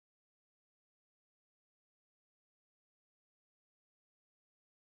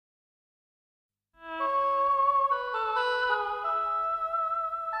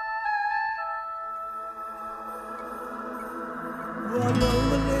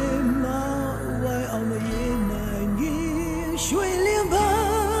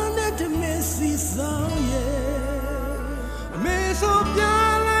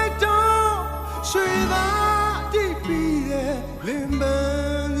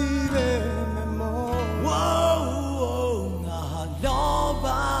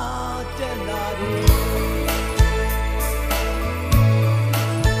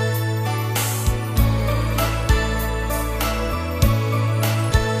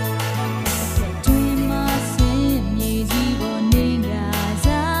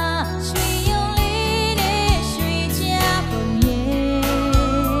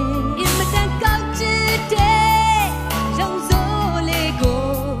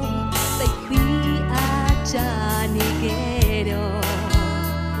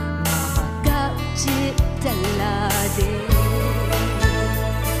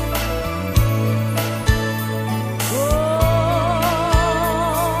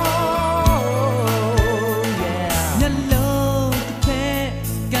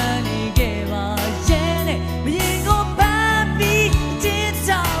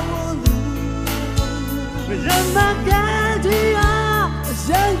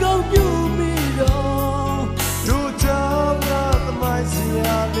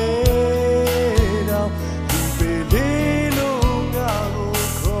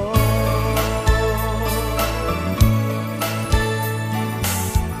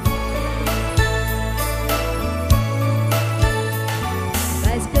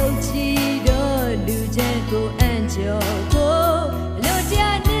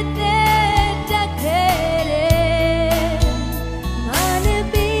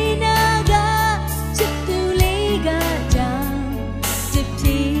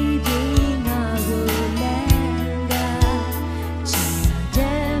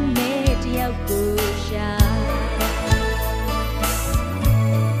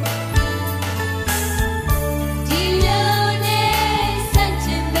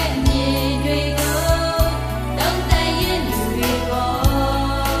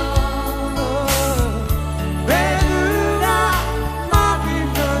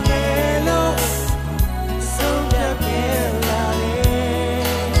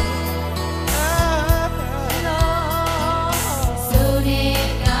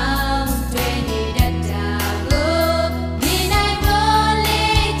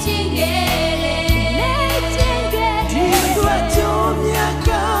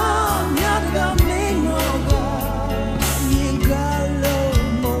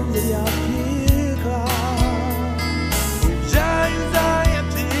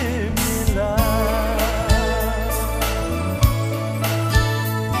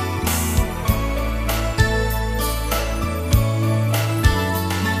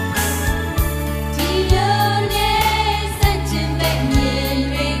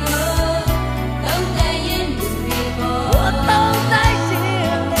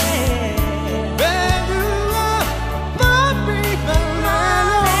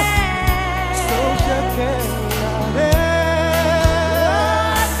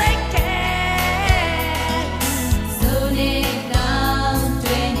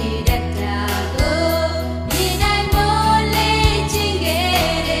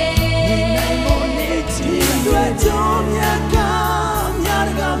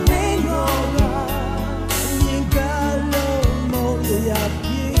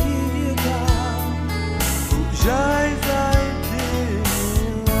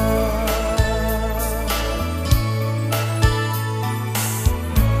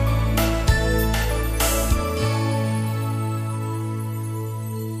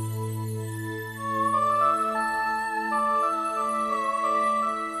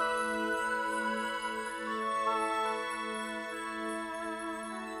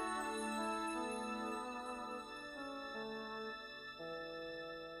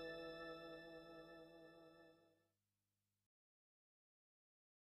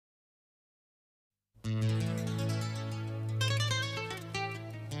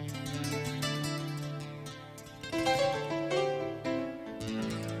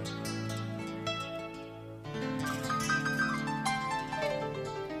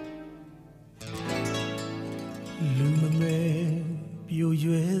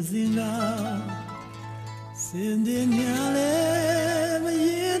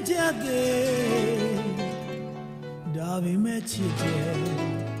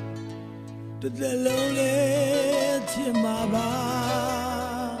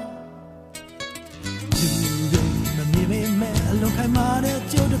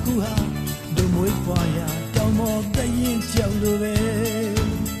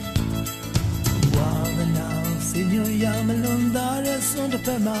Señor, ya me lo daré.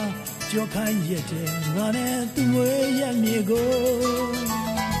 Fema, Jokan Yete, Nane, Tumwe, Migo.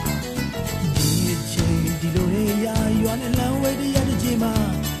 Diloya, you are in love with the Yadjima,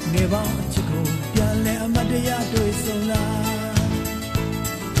 never Chico, Yale, Amadea, do it so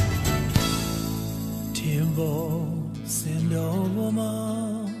Timbo, send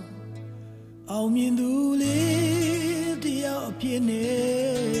over, I'll mean to live the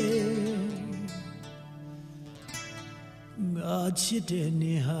opinion.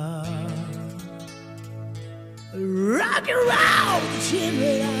 Chitiniha rock and roll,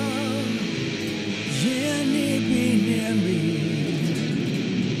 children, Jenny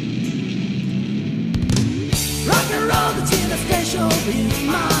rock and roll, the children station be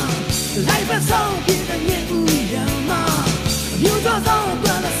ma. Life is so good and yet we are ma. You just don't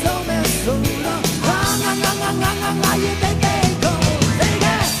want to so mess so long. You think they go,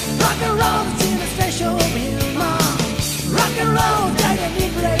 rock and roll, the children station be ma. Rock and roll, daddy,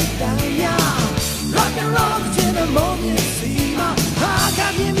 break down, yeah. Rock and roll, the children, moment, see ma. I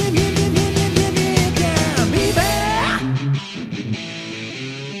got me, yeah, baby.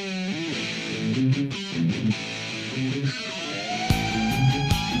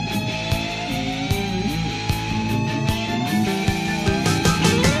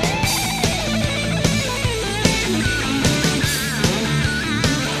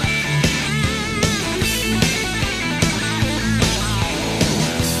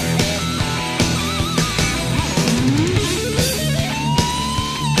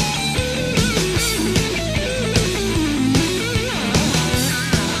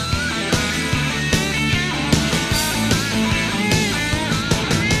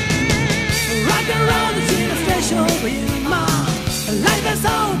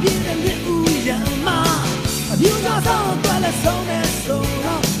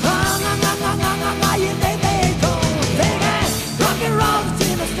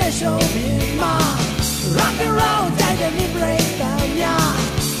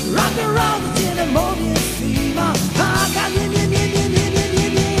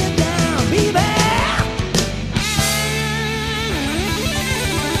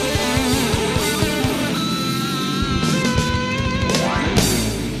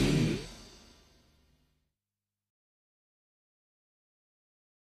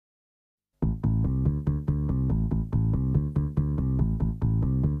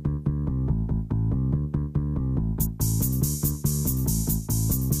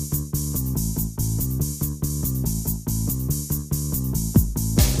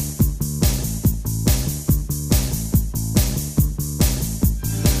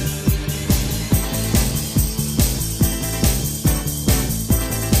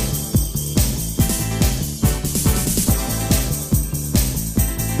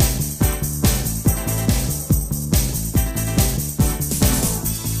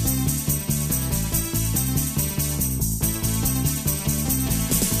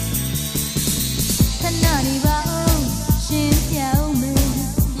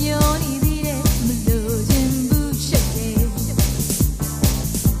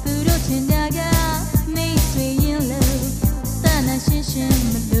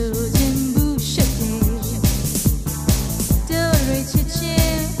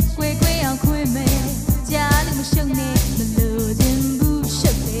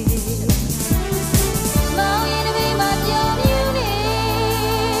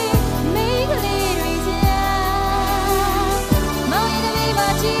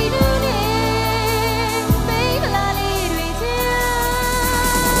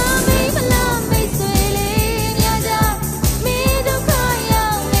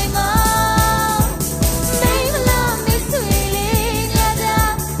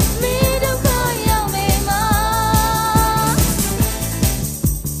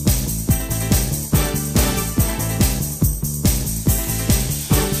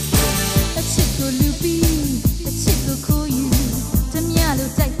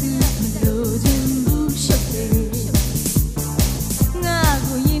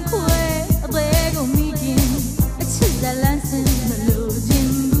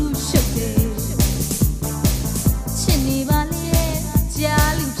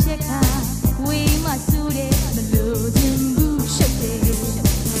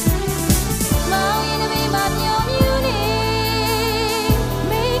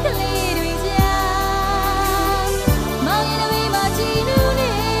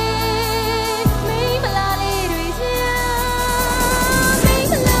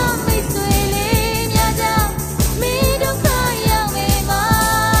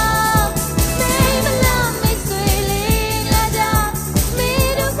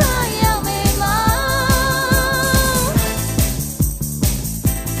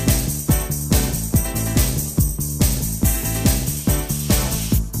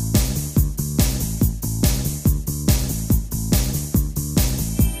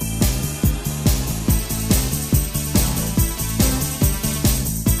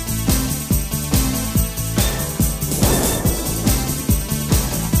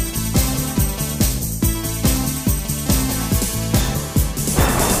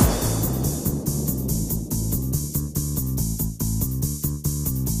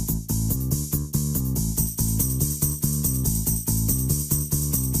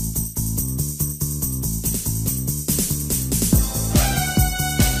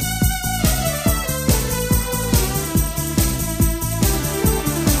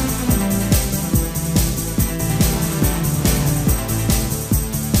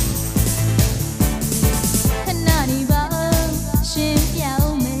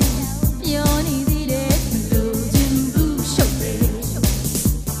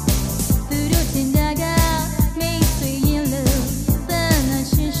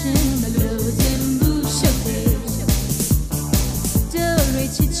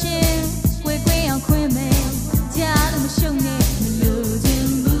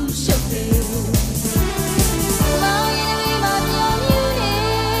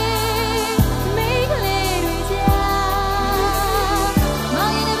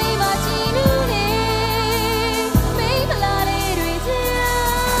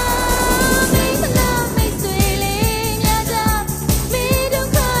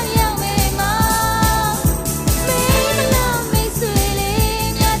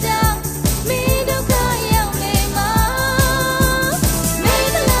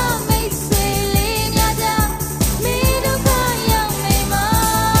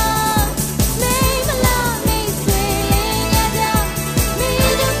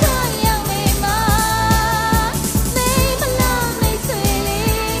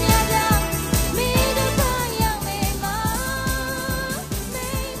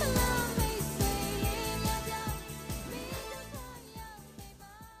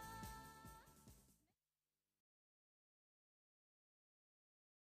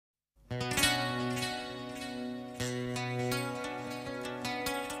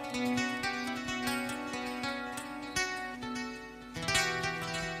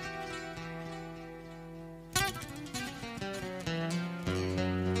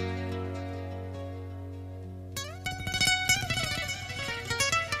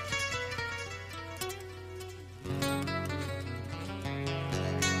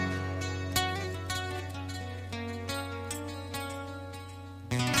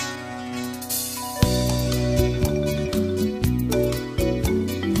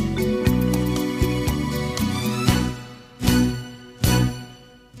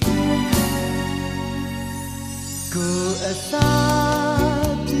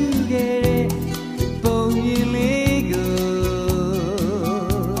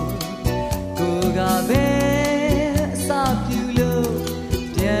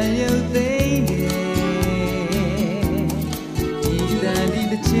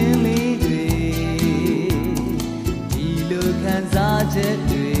 the chilly he look and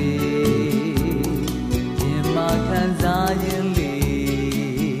zajet in my kanzayili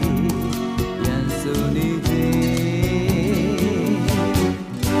yan so ni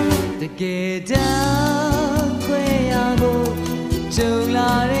the get down kwe ya go jung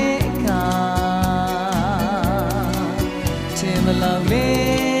la de ka chin ma long le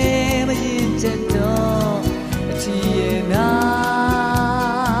ma yin chet do chi ye na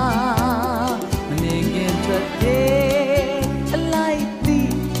ma ne kin twat de a light the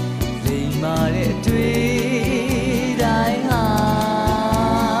le ma de twi dai ha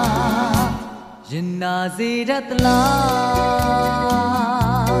yin na si dat la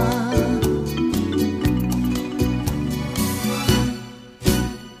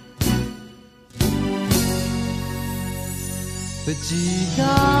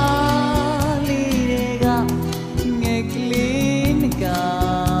Pachika lirega ngeklinika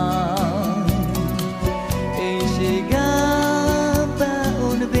Eishega pa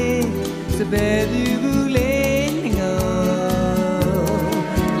unbe sabedugule ngo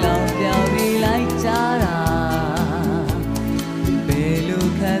Lao pyao ni lai chara Belu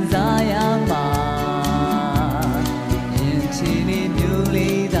khanzaya ma Yin chi ni myu le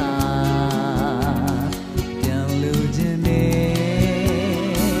da Pyang lu jin ne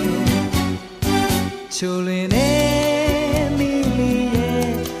Chulene miliye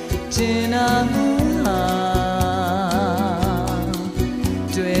chena mula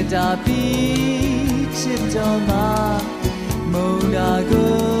Tweta pi chitoma moda go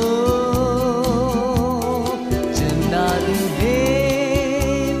Chenda du he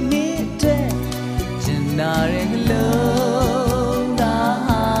mitte chenda reglong da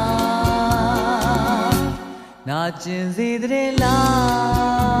Na chin si de la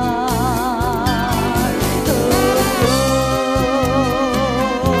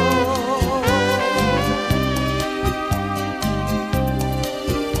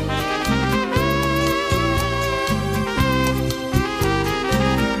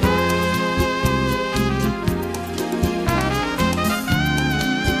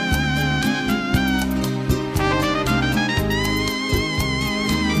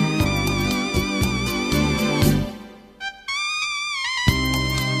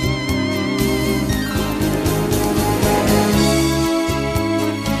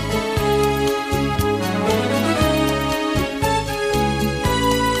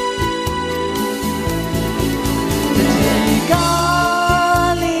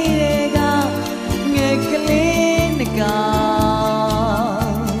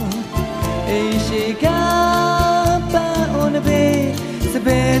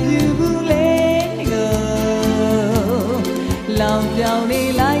Long down ni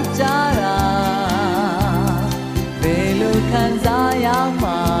lai chara Belu khanzaya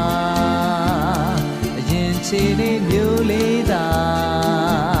ma Yin chi ni myu le da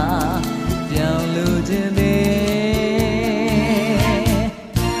Pyang lu jin ne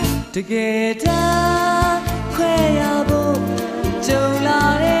Together kwe ya bo jung la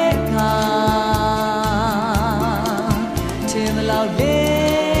de ka Chin ma lao le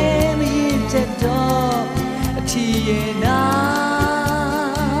ma yin chet do Chi ye na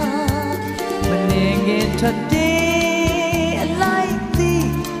Twat de a light the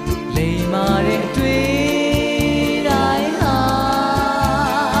lay ma de twi dai ha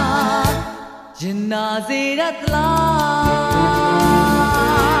Yin na si dat la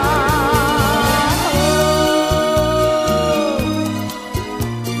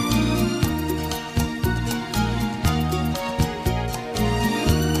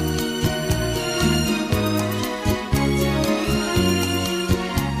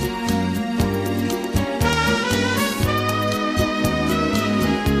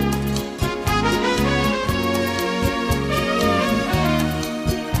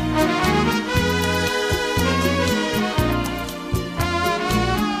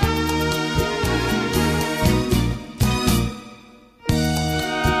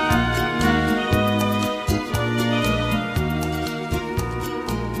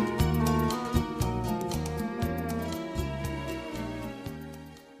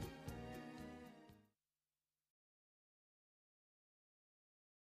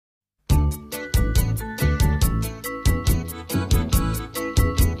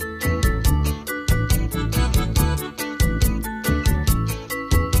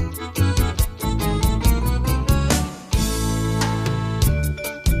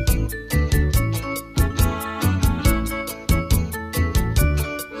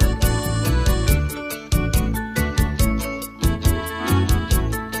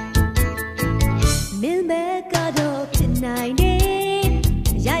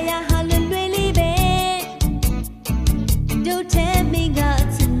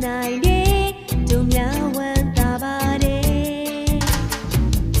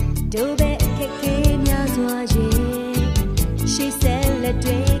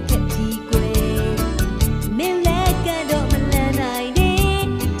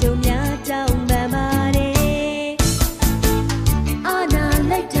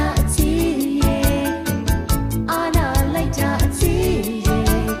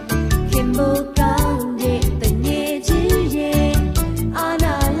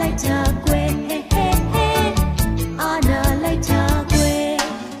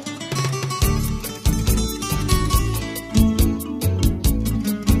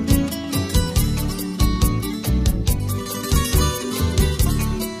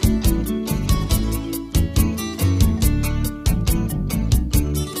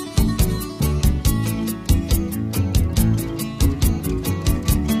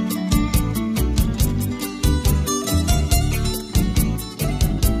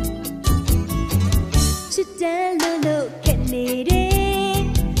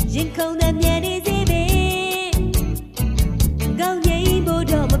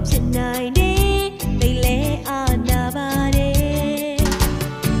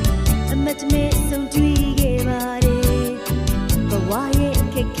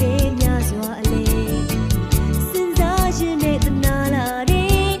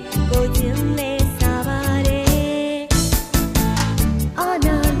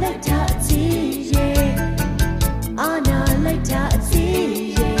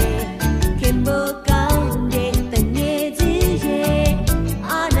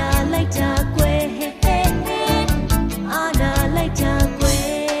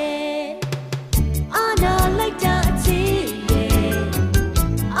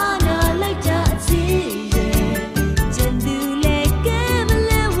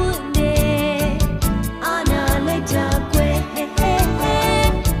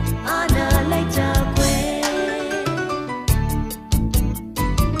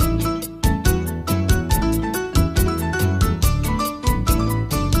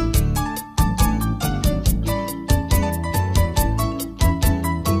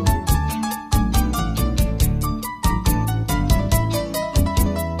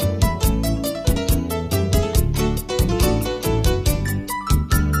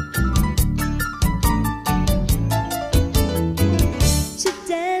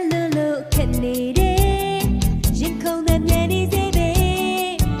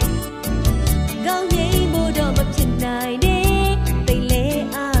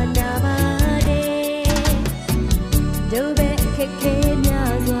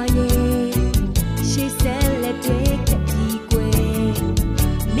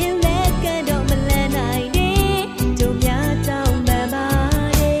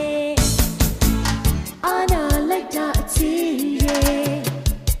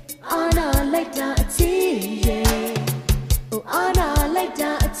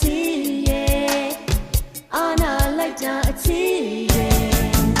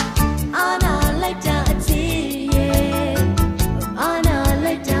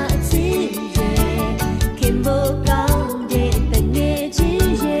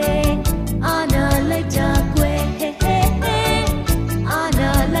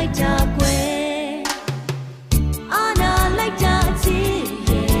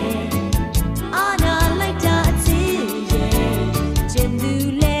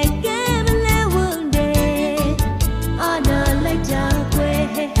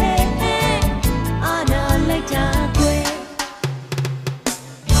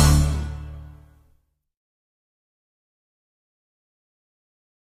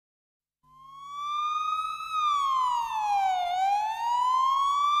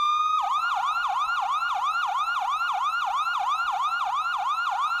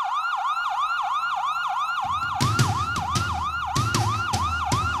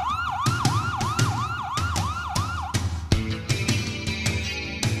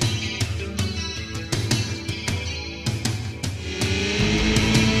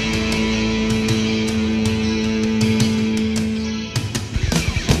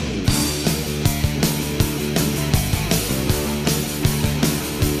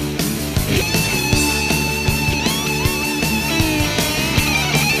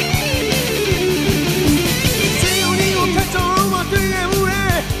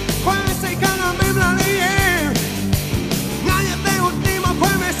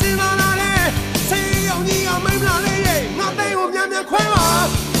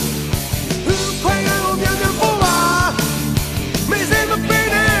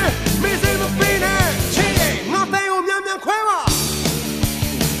快吧！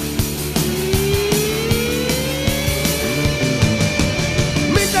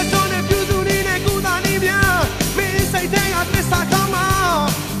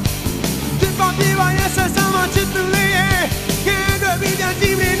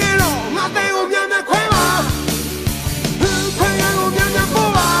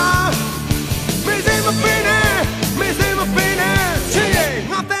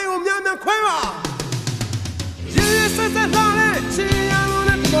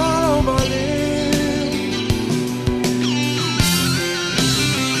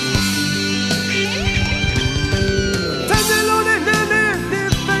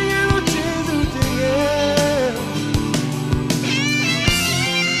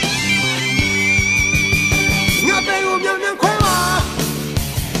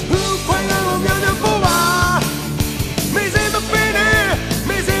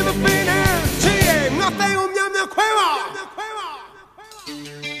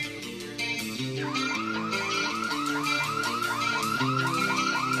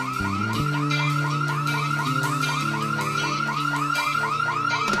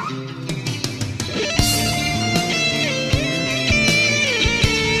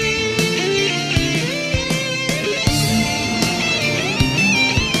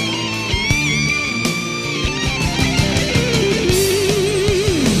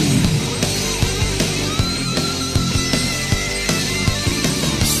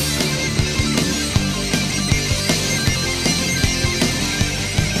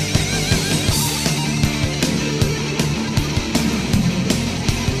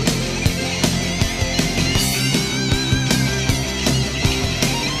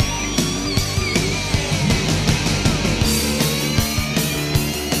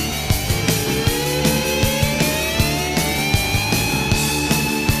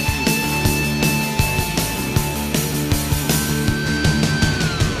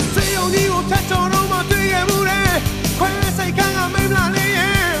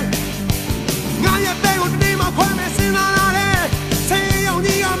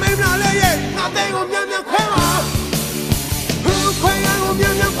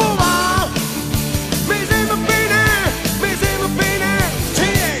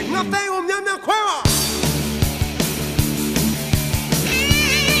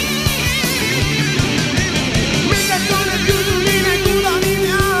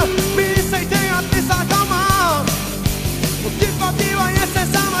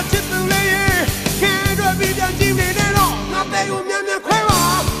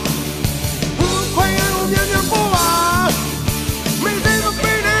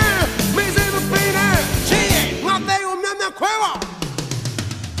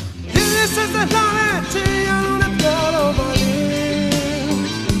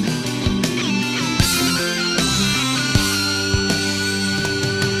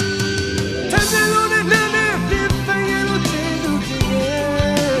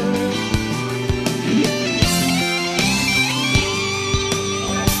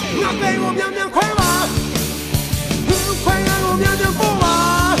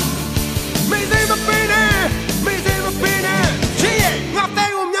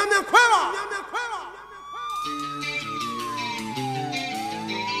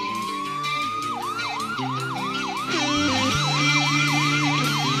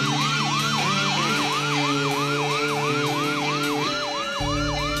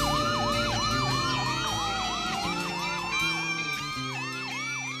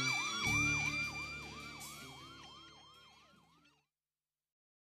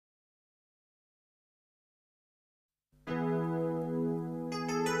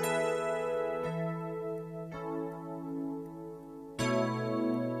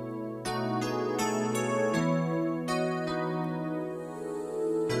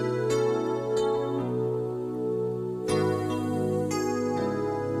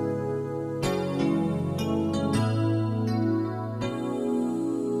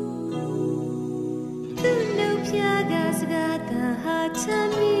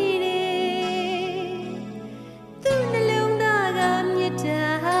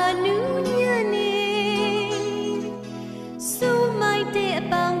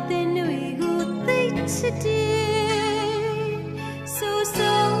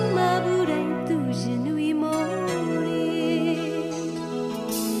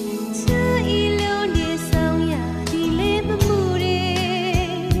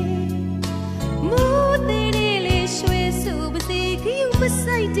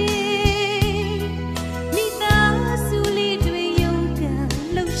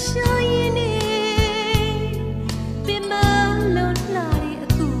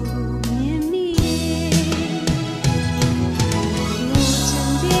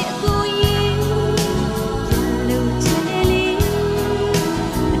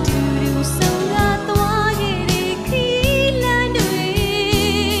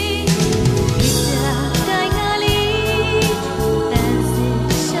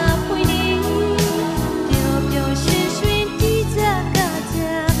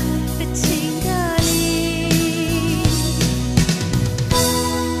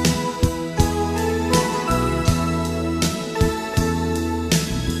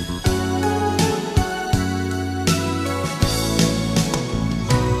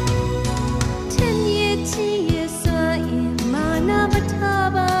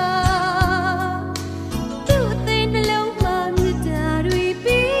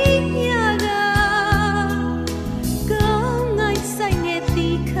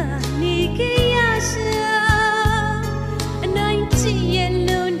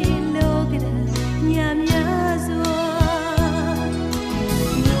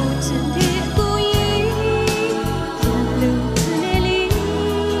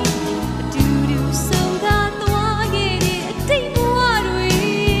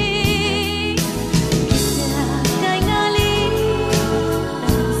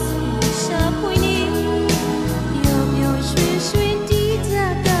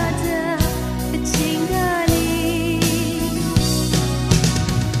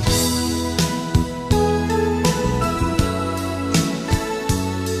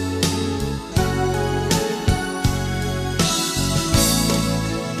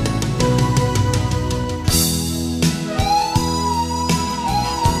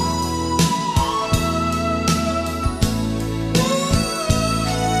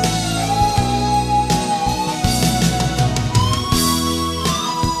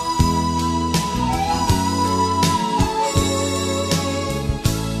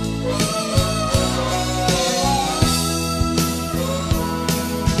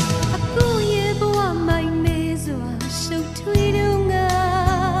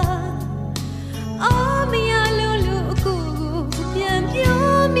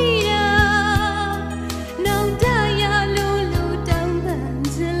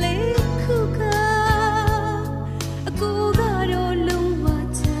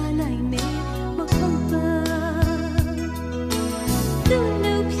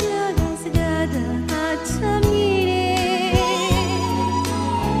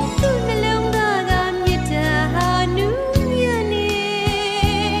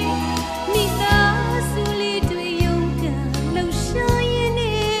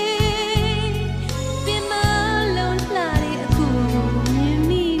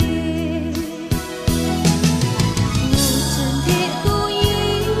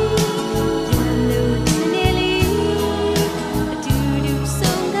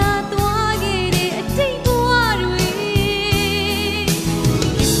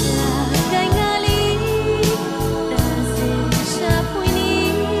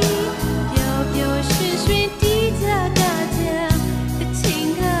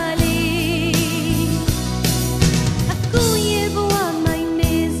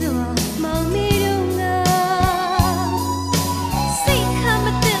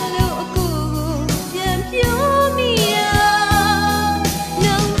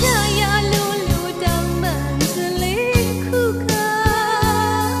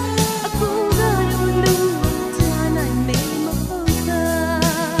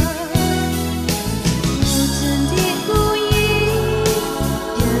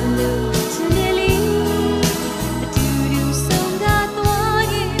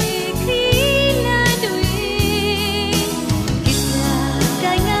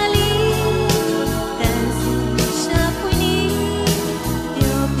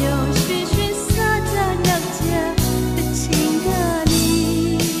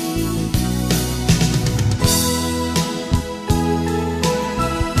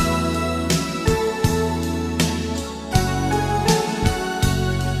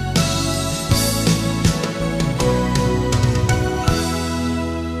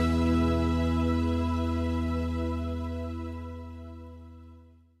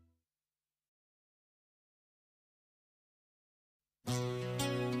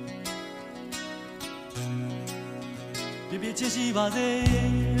 ပြပြချစ်ရှိပါစေ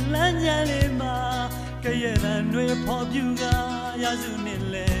လမ်းကြမ်းလေးမှာကရဲ့တန်တွေဖော်ပြူကရစုနဲ့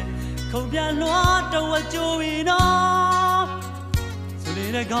လဲခုံပြလွှားတဝက်ကြိုးပြီးတော့ဆိုနေ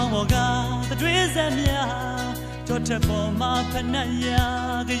တဲ့ကောင်းပေါ်ကတတွေးစက်များဒ တော်ထက်ပေါ်မှာဖနက်ရ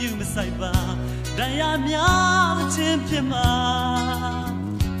ကယူမဆိုင်ပါတရားများချင်းဖြစ်မှာ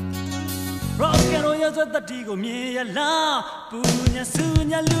Rock and roll ရဲ့သက်တီကိုမြင်ရလားပူညာစု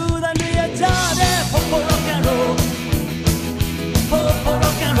ညာလူသားတွေရကြတဲ့ Popo rock and roll Popo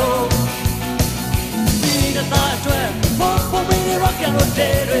rock and roll ဒီတဲ့အတွက် Popo really rock and roll တွေ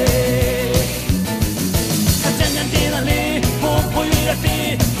ခက်တဲ့တဲ့လေး Popo ရဲ့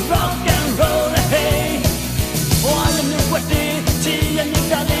rock and roll hey Oh I'm the what day chi ya ni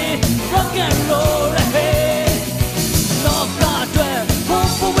da le rock and roll hey Rock atwe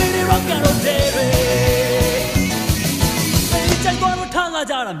Popo really rock and roll day ใจกว่าเราทางอา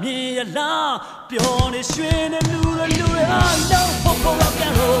จารย์มียลาเปียวในช่วยในลูเรI know Popo rock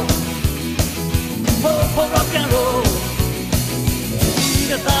and roll Popo rock and roll ดี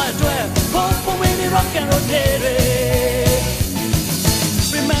กระตาด้วย Popo really rock and roll day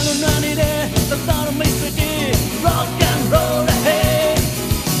Remember none of that the thought of me sweetie rock and roll hey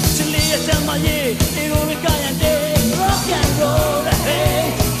chili ya chama ye ero me kaya day rock and roll hey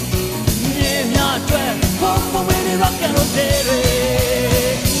yeah nya twa Popo really rock and roll day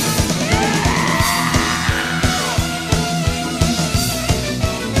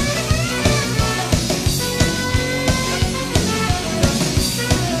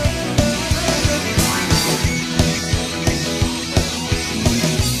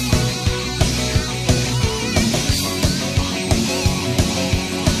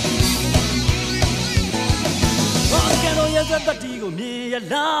သက်တီကိုမြင်ရ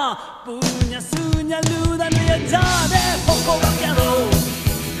လားပူညာစုညာလူသားတွေရကြတဲ့ Popo rock and roll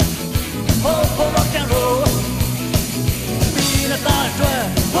Popo rock and roll ပြီးတဲ့အတွက်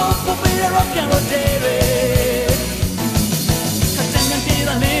Popo rock and roll day ခက်တဲ့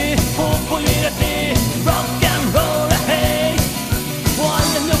တဲ့လေး Popo ရဲ့ rock and roll hey ဘွား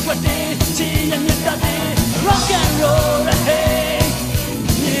ရဲ့မြို့ကွက်တွေချီရမြတ်တဲ့ rock and roll hey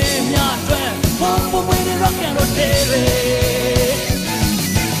မြေမြတ်အတွက် Popo rock and roll day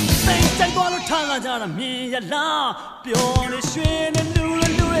ใจกว่าเราทางอาจารย์มียลาเปียวในช่วยในลูเ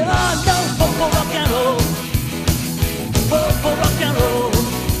รI know Popo rock and roll Popo rock and roll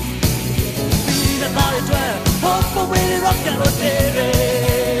ปีนตาด้วย Popo really rock and roll day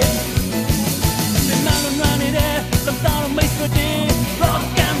เป็นนานนานนี่เด้ลำตาเราไม่สวยดี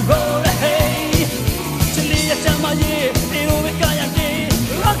rock and roll hey ชลีอยากจะมาเย่เดี๋ยวไม่กล้าอย่างดี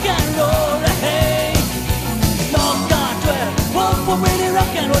rock and roll hey นอกจากด้วย Popo really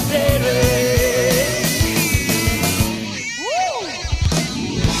rock and roll day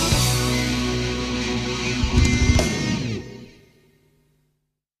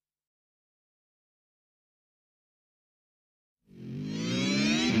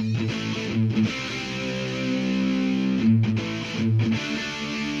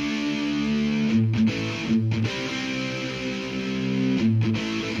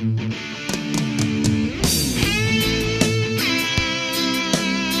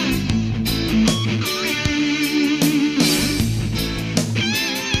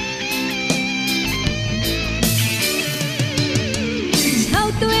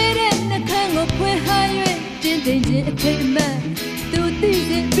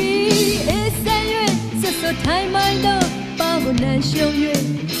ထိုင်မိုင်းတော့ပေါင်းကိုနန်းရှုံ၍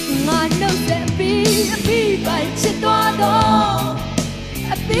ငါနှုတ်ဆက်ပြီးအပြီးပိုင်ချစ်သွားတော့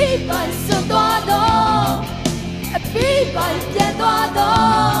အပြီးပိုင်ဆွသွားတော့အပြီးပိုင်ပြန်သွား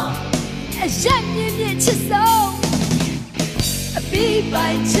တော့အရက်မြင့်မြင့်ချစ်ဆုံးအပြီးပို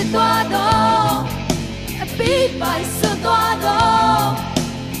င်ချစ်သွားတော့အပြီးပိုင်ဆွသွားတော့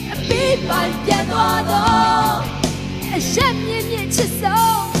အပြီးပိုင်ပြန်သွားတော့အရက်မြင့်မြင့်ချစ်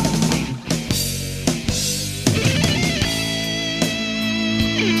ဆုံး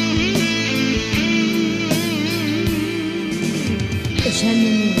ฉัน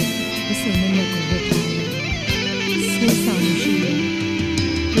นี่ไม่ใช่ไม่ได้กูเท่าเสียสาวชีวิต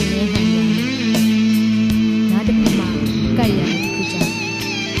เป็นยังไงน่าจะเป็นมาใกล้ยังคือจะ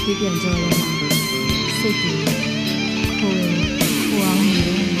ที่เปลี่ยนจอเลยมาเสียดีคุยหวังอ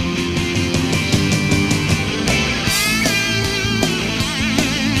ยู่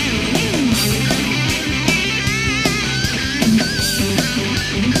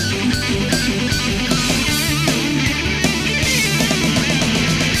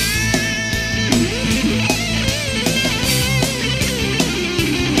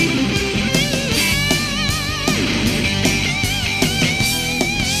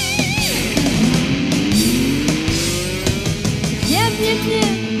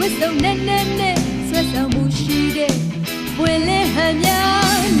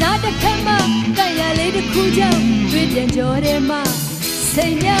ခုကြောင့်တွေ့ပြန်ကြော်တယ်မှာစိ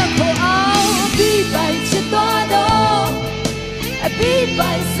တ်ညက်ဖို့အောင်ပြီး ပိုင်ချစ်သွားတော့အပြီး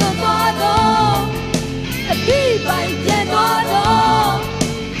ပိုင်ဆွသွားတော့အပြီးပိုင်ပြန်သွားတော့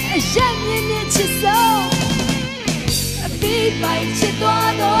အရက်မြင့်မြင့်ချစ်ဆုံးအပြီးပိုင်ချစ်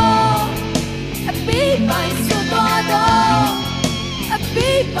သွားတော့အပြီးပိုင်ဆွသွားတော့အ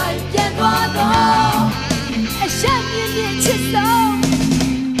ပြီးပိုင်ပြန်သွားတော့အရက်မြင့်မြင့်ချစ်ဆုံး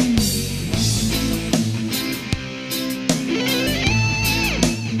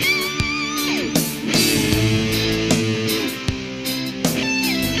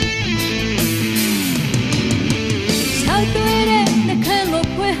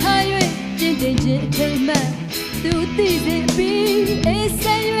သူသိစေပြီးအေး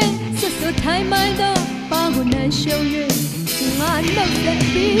ဆေး၍ဆွတ်ဆွတ်ထိုင်မှန်တော့ပေါင်းကိုနှံရှုံ၍ငါနှုတ်သက်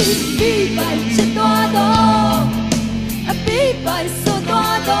ပြီးပိုင်ချစ်သွားတော့အပြီးပိုင်ဆွ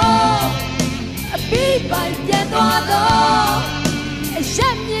သွားတော့အပြီးပိုင်ပြန်သွားတော့အရ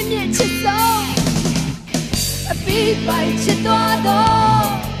က်မြင့်မြင့်ချစ်ဆုံးအပြီးပိုင်ချစ်သွားတော့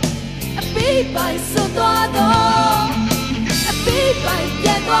အပြီးပိုင်ဆွသွားတော့အပြီးပိုင်ပြ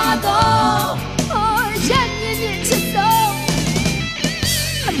န်သွားတော့ရက်မြင့်မြင့်ချစ်ဆုံး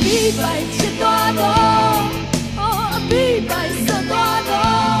အပြီးပိုင်ချစ်သွားတော့အပြီးပိုင်ဆွသွား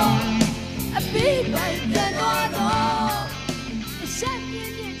တော့အပြီးပိုင်ပြန်သွားတော့အရက်မြ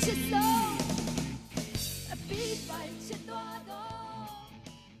င့်မြင့်ချစ်ဆုံးအပြီးပိုင်ချစ်သွားတော့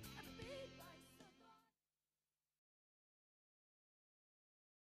အပြီးပိုင်ဆွသွား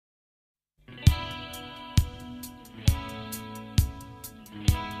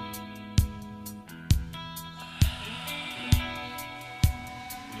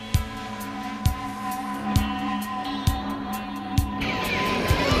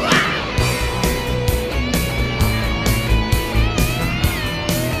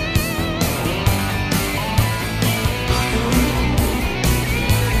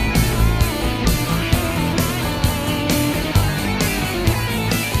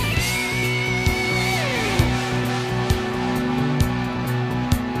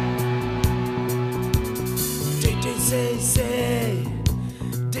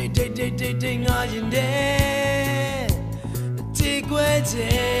Day ngã nhìn đêm chỉ quay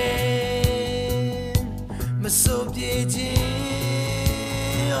trên mà sụp đi trên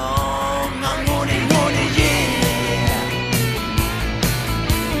ngã ngô đi yeah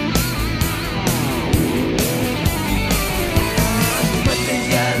mà tình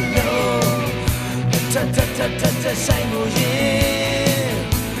yellow ta say ngô yeah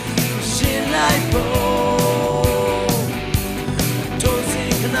xin lại bố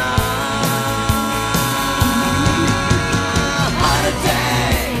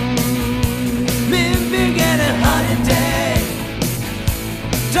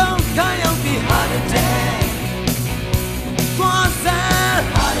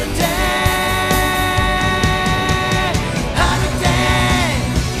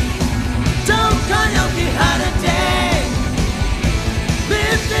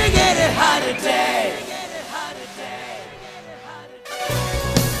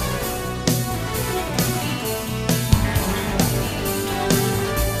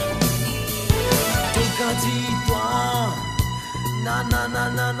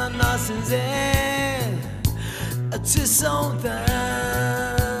na sin ze a chi song da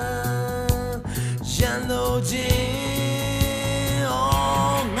yan lo jin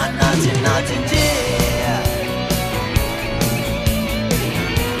na jin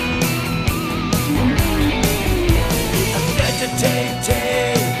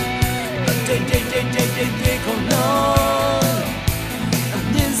day không nói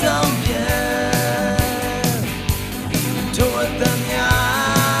nhìn dòng biển thua tâm nhà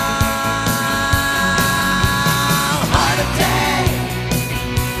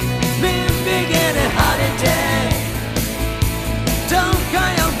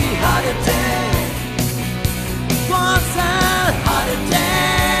holiday.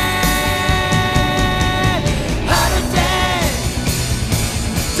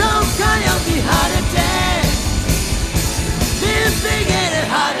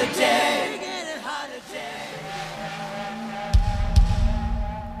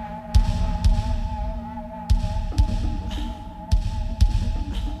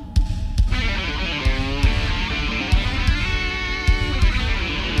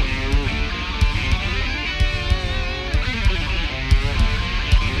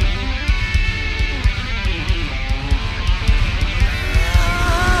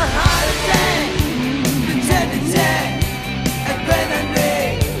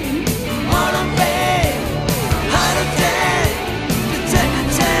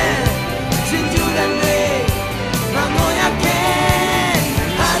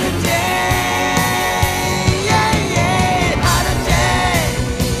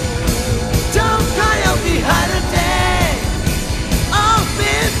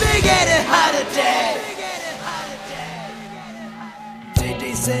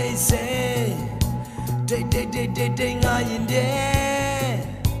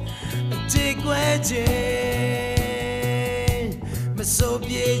 ခြင်းမစိုး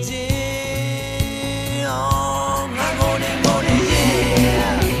ပြေခြင်းငါငိုနေမတ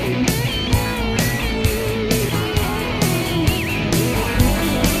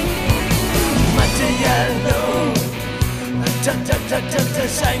ရားလို့တ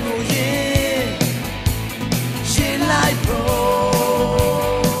ဆိုင်ကိုရင်ရှင်းလိုက် bro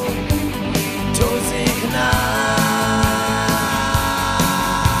ထိုးစိခနာ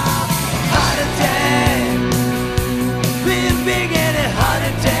Heart attack been big and a heart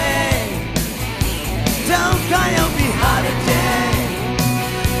attack don't cry out be heart attack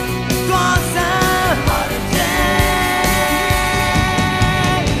cause a heart attack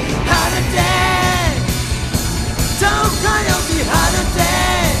heart attack don't cry out be heart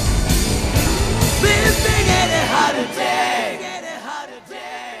attack been big and a heart attack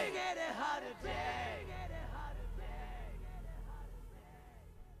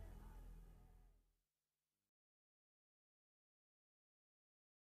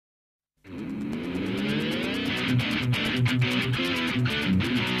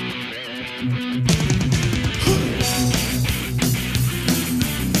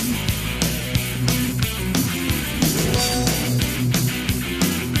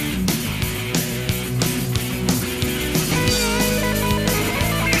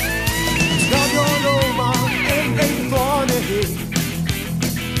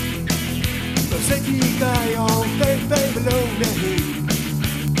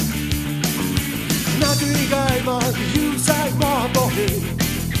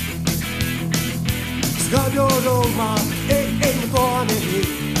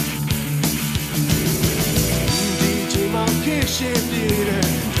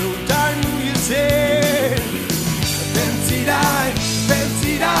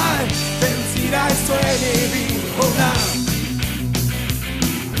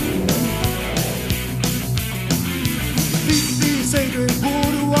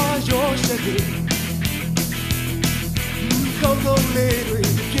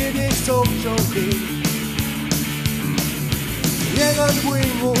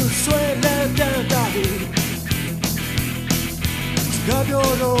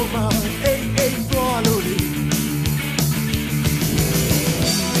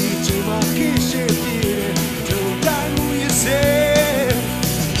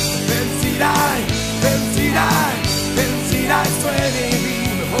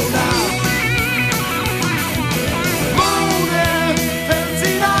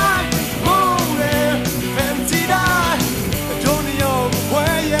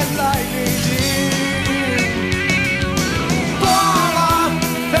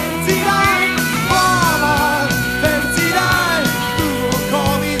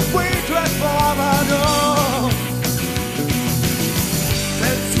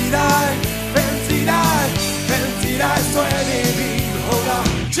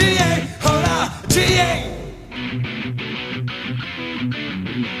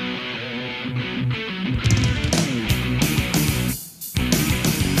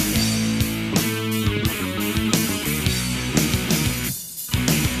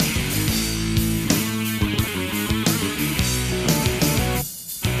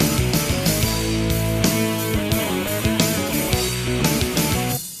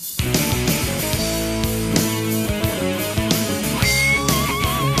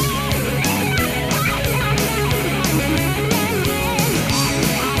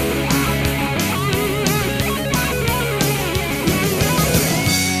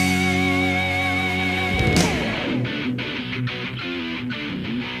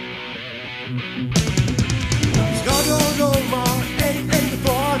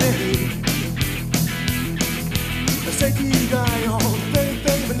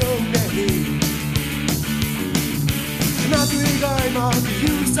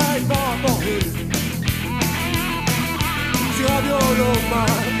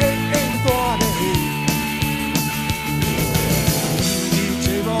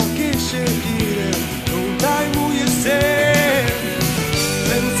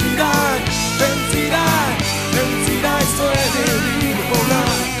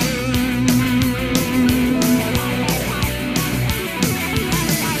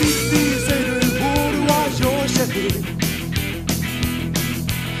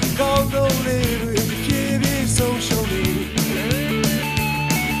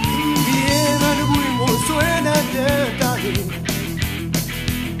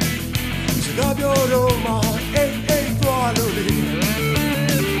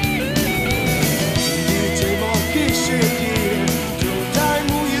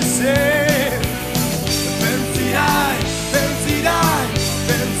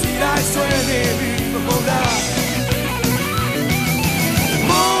Suene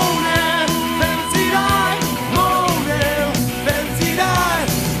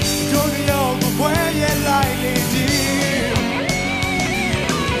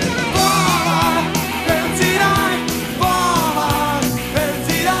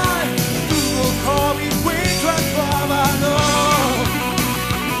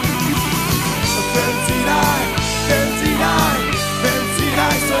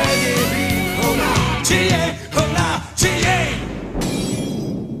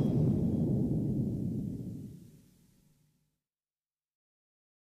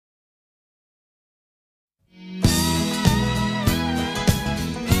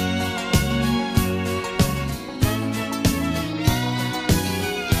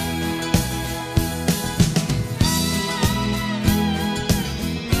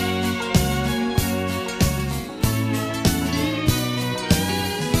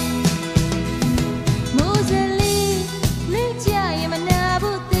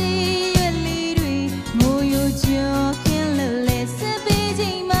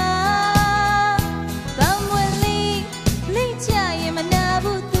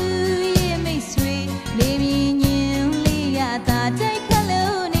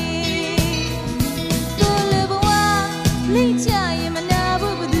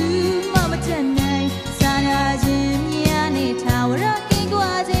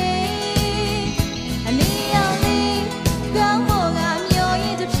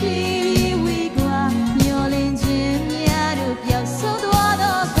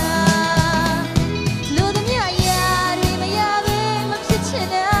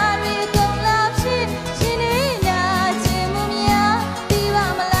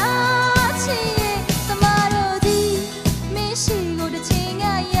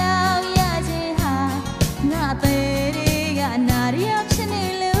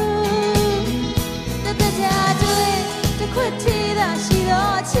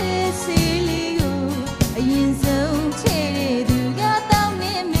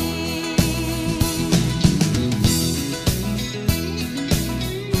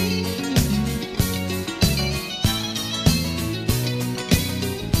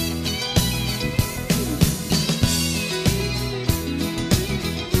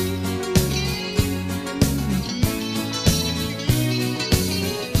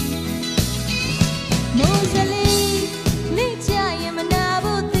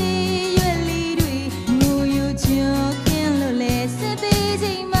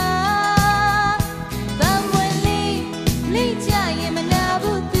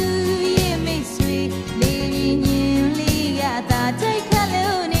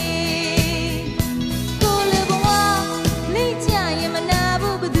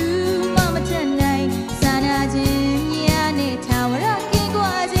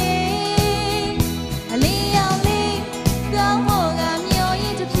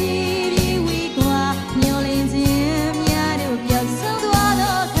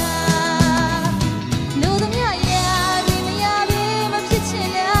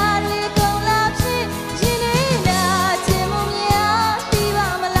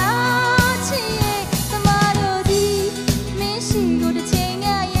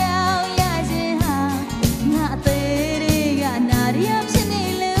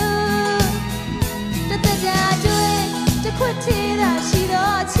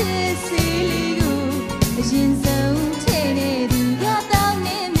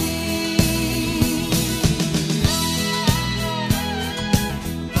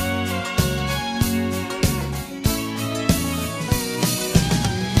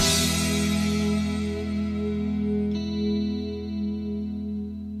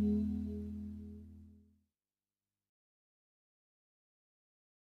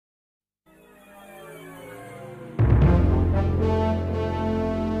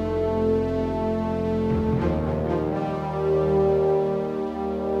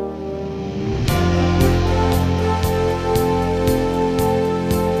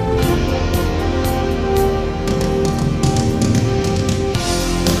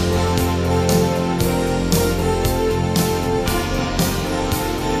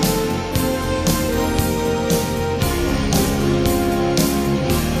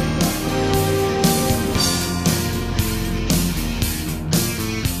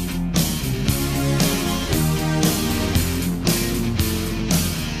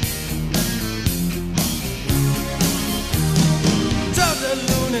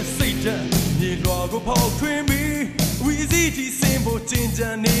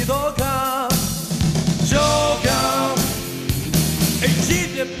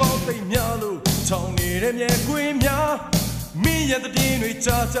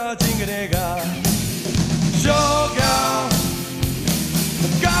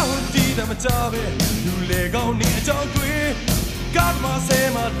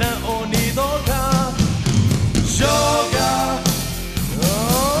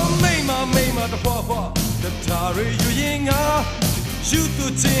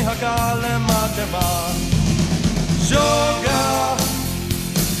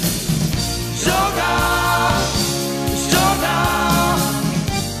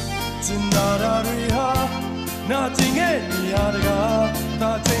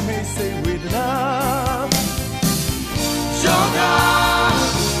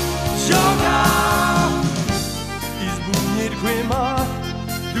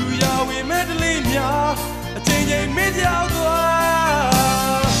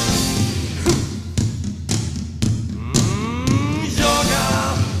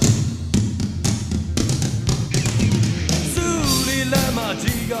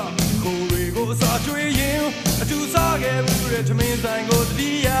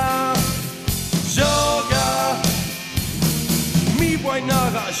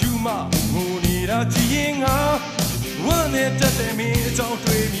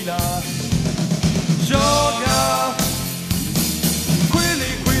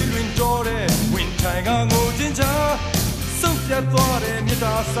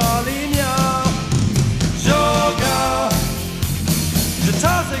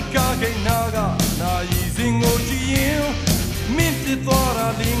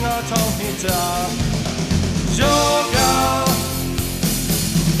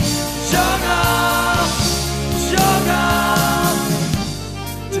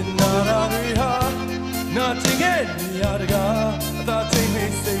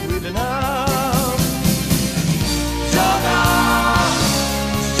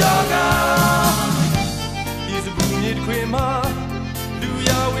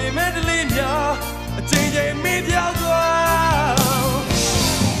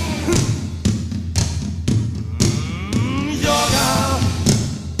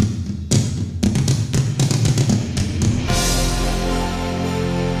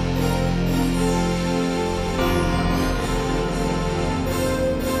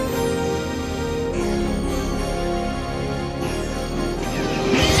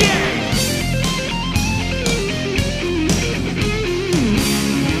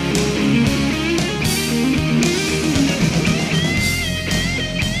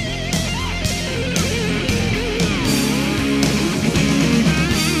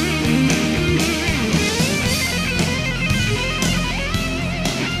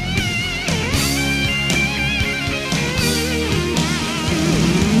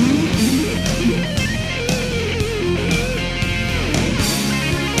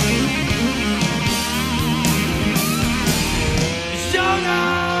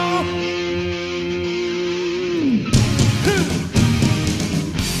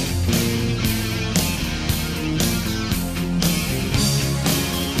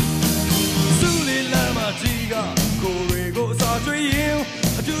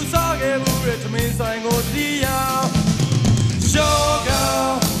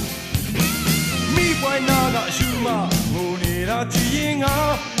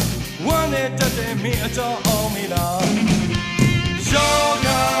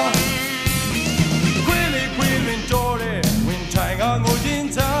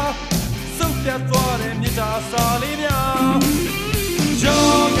Yoga,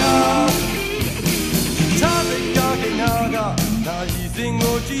 စဉ်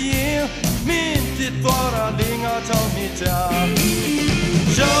ကိုကြည့်ရင်မင်းဖြစ်သွားတာ၄၅၆နှစ်ကြာ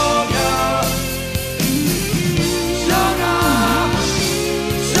ယောဂ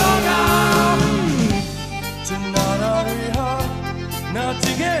ကျန်နာတွေဟာနာကျ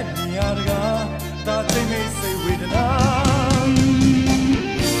င်ခဲ့နေရတကားဒါချိန်မိတ်စိတ်ဝေဒနာ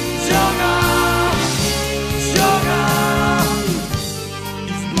ယောဂ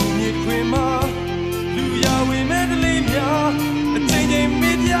is meခွေမှာလူရဝေမဲ့တလေးများအချိန်ချင်းမ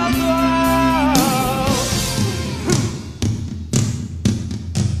ပြောင်းသွား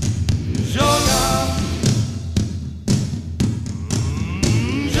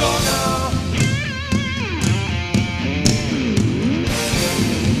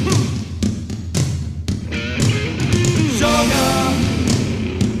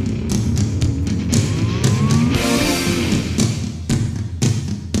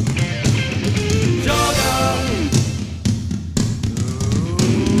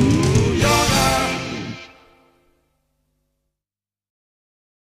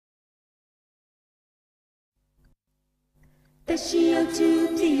တရှိရုပ်ကျူ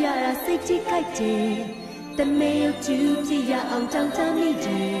ဖြစ်ရတာစိတ်ကြီးခိုက်တယ်တမဲရုပ်ကျူဖြစ်ရအောင်ကြောင်းချမိတ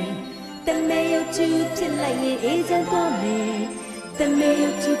ယ်တမဲရုပ်ကျူဖြစ်လိုက်ရင်အေးချမ်းသွားမယ်တမဲရု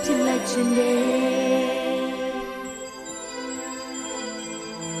ပ်ကျူဖြစ်လိုက်ချင်တယ်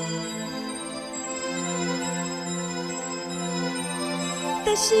တ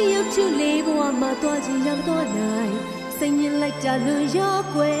ရှိရုပ်ကျူလေးဘဝမှာတွားခြင်းရောက်တော့နိုင်စိတ်ညစ်လိုက်ကြလွန်ရော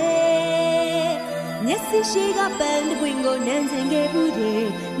ကွယ်မျက်စိရှိကပန်းတစ်ပွင့်ကိုနမ်းချင်ခဲ့ဘူးတယ်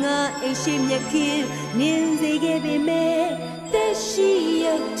ငါအိမ်ရှိမျက်ခင်းနင်းစေခဲ့ပေမဲ့သက်ရှိ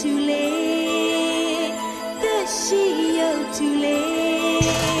ရုပ်ချူလေးသက်ရှိရုပ်ချူလေး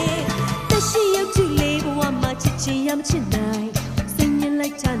သက်ရှိရုပ်ချူလေးဘဝမှာချစ်ချင်ရမချစ်နိုင်စိတ်ညစ်လို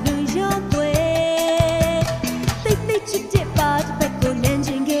က်ချလို့ရောကွယ်တိတ်တိတ်ချစ်တဲ့ပါတစ်ဖက်ကိုနမ်းချ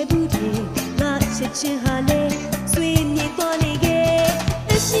င်ခဲ့ဘူးတယ်ငါချစ်ချင်ဟာလေဆွေးမြေသွားနေခဲ့သ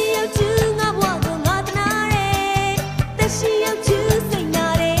က်ရှိရုပ်ချူငါဘဝကို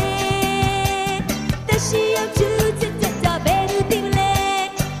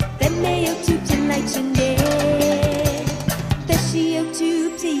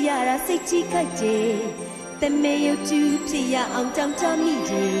စိတ်ကြီးခိုက်တယ်တမဲရုပ်ကျူဖြစ်ရအောင်ကြောင်းချမိ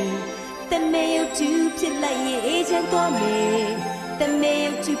တယ်တမဲရုပ်ကျူဖြစ်လိုက်ရင်အေးချမ်းသွားမယ်တမဲ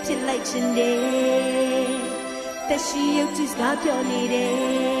ရုပ်ကျူဖြစ်လိုက်ချင်တယ်တရှိရုပ်ကျူစကားပြောနေတ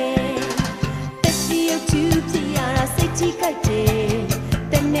ယ်တရှိရုပ်ကျူဖြစ်ရတာစိတ်ကြီးခိုက်တယ်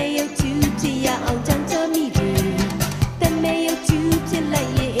တမဲရုပ်ကျူဖြစ်ရအောင်ကြောင်းချမိတယ်တမဲရုပ်ကျူဖြစ်လို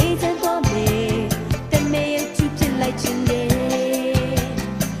က်ရင်အေးချမ်းသွားမယ်တမဲရုပ်ကျူဖြစ်လိုက်ချင်တယ်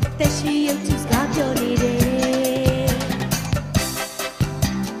She used to stop your needing.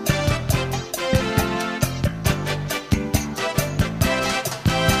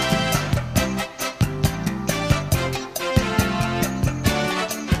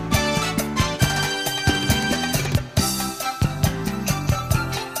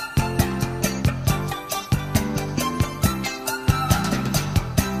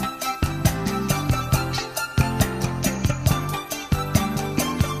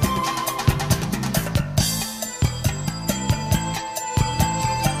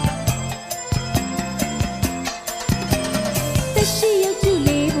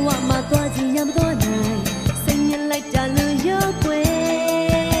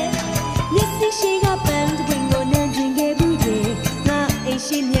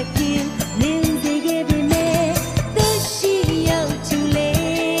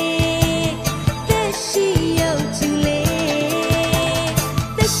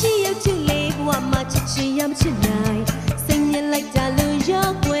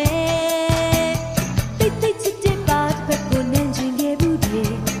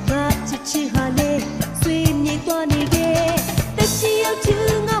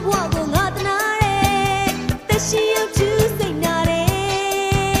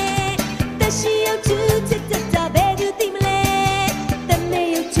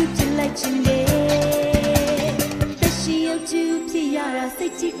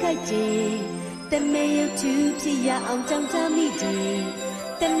 တမဲရုပ်ချူဖြစ်ရအောင်ကြောင်းချမိတယ်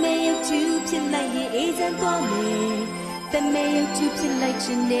တမဲရုပ်ချူဖြစ်လိုက်ရင်အေးချမ်းသွားမယ်တမဲရုပ်ချူဖြစ်လိုက်ချ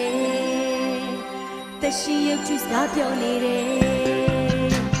င်တယ်တရှိရုပ်ချူစကားပြောနေတ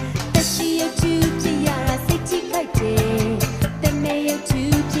ယ်တရှိရုပ်ချူဖြစ်ရတာစိတ်ကြီးခိုက်တယ်တမဲရုပ်ချူ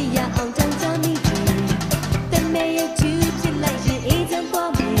ဖြစ်ရအောင်ကြောင်းချမိတယ်တမဲရုပ်ချူဖြစ်လိုက်ရင်အေးချမ်း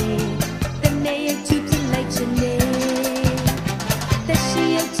သွားမယ်တမဲရုပ်ချူဖြစ်လိုက်ချင်တယ်တရှိ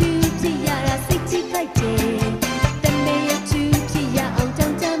ရုပ်ချူဖြစ်ရတာစိတ်ကြီးခိုက်တယ်တမဲရုပ်ချူဖြစ်ရအောင်ကြော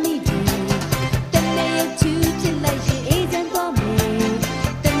င်းချမိတယ်တမဲရုပ်ချူဖြစ်လိုက်ရင်အေးချမ်းသွားမယ်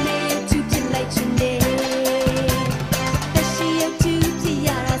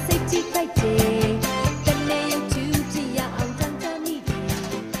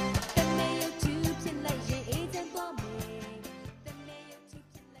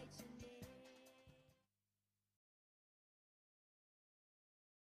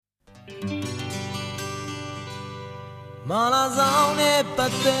မာလာဆောင်နဲ့ပ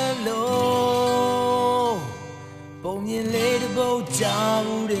တ်သက်လို့ပုံမြင်လေးတစ်ပုဒ်ကြား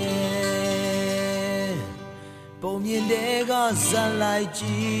ဘူးတယ်ပုံမြင်တဲ့ကဇက်လိုက်ကြ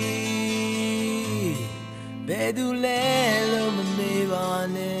ည့်ဘယ်သူလဲလို့မမေးပါ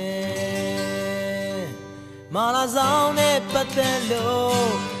နဲ့မာလာဆောင်နဲ့ပတ်သက်လို့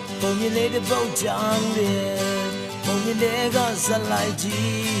ပုံမြင်လေးတစ်ပုဒ်ကြားဘူးတယ်ပုံမြင်တဲ့ကဇက်လိုက်ကြ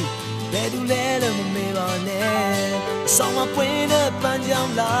ည့်ဘယ်သူလဲလို့မမေးပါနဲ့အဆောင်မပွင့်တဲ့ပန်းကြော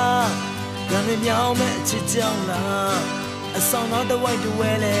င်လားကံရမြောင်းမဲ့အချစ်ကြောင်လားအဆောင်တော့တဝိုက်တ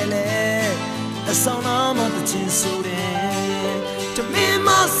ဝဲလဲလဲအဆောင်တော့မတချင်ဆိုတယ်တမင်းမ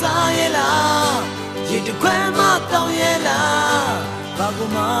စားရဲ့လားရေတခွဲမတောင်းရဲ့လားဘာကူ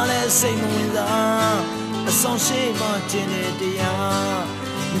မလဲစိတ်မဝင်စားအဆောင်ရှိမှကျင်တဲ့တရား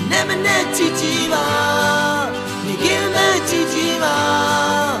မနဲ့ကြည့်ကြည့်ပါနေကင်းမဲ့ကြည့်ကြည့်ပါ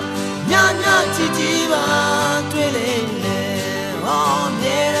ညညကြည့်ကြည့်ပါတွေ့လေလေဟော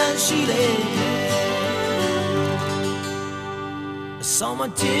မြဲတမ်းရှိလေအဆောင်မ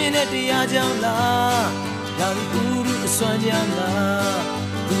ကျင်းတဲ့တရားကြောင့်လားဒါဒီကူရုအစွမ်းကြောင့်လား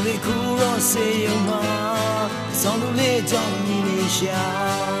သူလေးကူရောစေယုံမှာဆောင်လူလေးကြောင့်ညီနေရှာ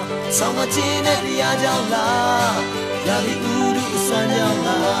ဆောင်မကျင်းတဲ့တရားကြောင့်လားဒါဒီကူရုအစွမ်းကြောင့်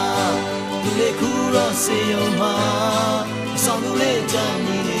လားသူလေးကူရောစေယုံမှာဆောင်လူလေးကြောင့်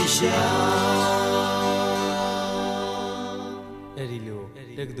ညီနေရှာအဲ့ဒီလို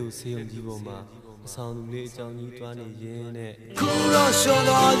တက္ကသိုလ်ဆေးရုံကြီးပေါ်မှာအဆောင်လူလေးအကြောင်းကြီးတွားနေရင်းနဲ့ခုတော့ရှော့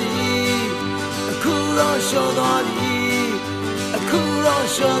သွားသည်အခုတော့ရှော့သွားသည်အခုတော့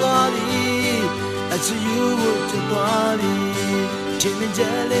ရှော့သွားသည်အချီယူဖို့တသွားသည်ချိန်မကြ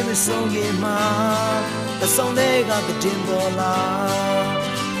လေးမဆုံးခင်မှာအဆောင်တွေကတည်ပေါ်လာ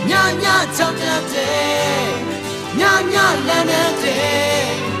ညညချောင်းပြတ်တဲ့ညညလန်း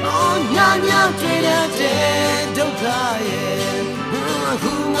တဲ့အော်ညညတွေ့တဲ့ဒုက္ခရဲ့အ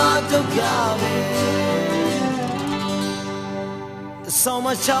ခုငါဒုက္ခပဲအဆောင်မ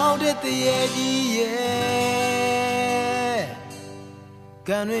ချောင်းတဲ့တရေကြီးရဲ့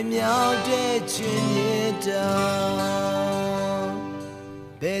ကံတွေမြောက်တဲ့ချွေမြေတောင်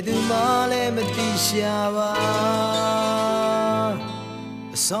ဘယ်သူမှလည်းမသိရှာပါ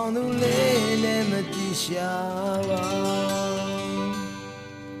အဆောင်သူလေးလည်းမသိရှာပါ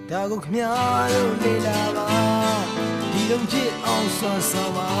ဒါကိုခမတို့လေ့လာပါဒီလုံးဖြစ်အောင်ဆွမ်းဆော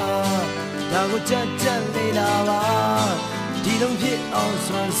င်ပါဒါကိုကြက်ကြက်လေ့လာပါဒီလုံးဖြစ်အောင်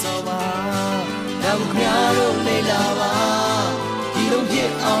ဆွမ်းဆောင်ပါဒါကိုခမတို့လေ့လာပါဒီလုံးဖြ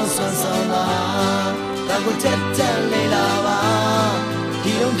စ်အောင်ဆွမ်းဆောင်ပါဒါကိုကြက်ကြက်လေ့လာပါ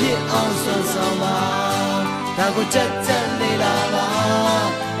ဒီလုံးဖြစ်အောင်ဆွမ်းဆောင်ပါဒါကိုကြက်ကြက်လေ့လာပါ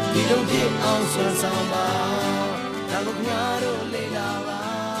ဒီလုံးဖြစ်အောင်ဆွမ်းဆောင်ပါဒါကိုခမတို့လေ့လာပါ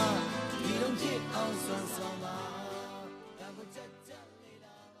ဒီလုံးဖြစ်အောင်ဆွမ်းဆောင်ပါဒါကိုကြက်ကြက်လေ့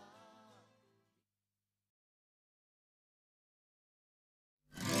လာပါ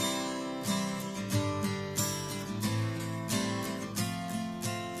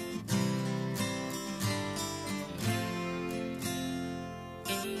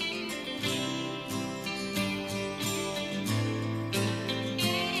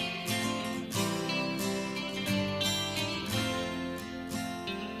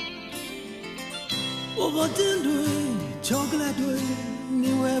โอ้บตินတွေช็อกโกแลตတွေမြ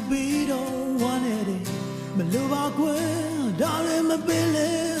င်ဝဲပြီးတော့ဝမ်းနေတယ်မလိုပါကွယ်ဒါလည်းမပေးလေ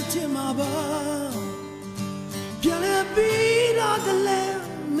ချင်မှာပါပြန်လဲပြီးတော့တလဲ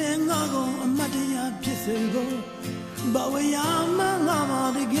မင်းငါကောင်အမတ်တရားဖြစ်စေကိုဘဝရမငါမ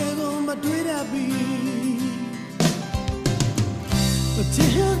တကယ်ကိုမတွေးတတ်ပြီချ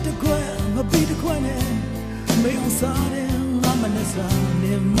စ်တဲ့ကွယ်မပြီးတဲ့ကွယ်နဲ့မင်းအောင်စားတယ်ငါမနဲ့စား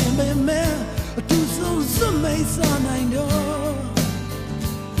နေမင်းမဲအတူဆုံးစမိတ်စားနိုင်တော့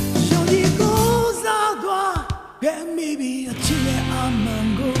ရှောင်းဒီကိုစားသွားခဲ့မိပြီအချစ်ရဲ့အမှန်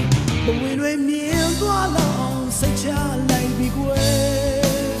ကိုဘဝင်တွေမြင်သွားလောက်စိတ်ချလိုက်ပြီကွယ်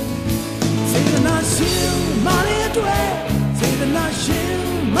စေတနာရှင်မာရီအတွက်စေတနာရှင်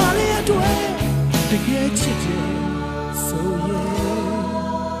မာရီအတွက်တကယ်ချစ်တယ်ဆိုရင်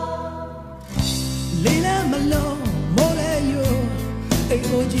လေးလည်းမလုံးမိုးလည်းရိုးအိမ်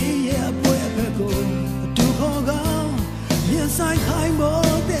ကိုကြီးရဲ့အပွဲအဖက်ကိုအတူခေါ်ကောင်းရင်ဆိုင်ခိုင်း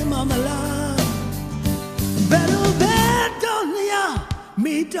ဖို့တဲ့မမလားဘယ်လိုပဲတော့လျာ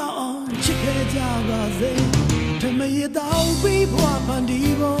မိတောင်းချစ်ခဲ့ကြပါစေထမရတော့ပြီးဘွားဖန်ဒီ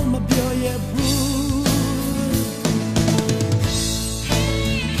ဖို့မပြောရဘူး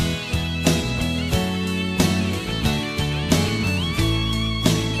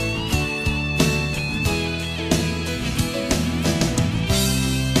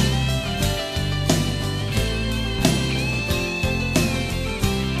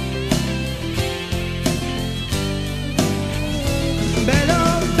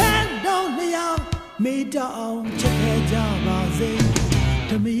down, check it down, Mazi.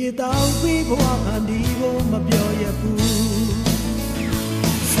 To me, it all people and evil, my boy,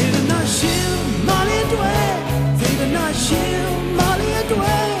 say the nation, Molly Dway, say the nation, Molly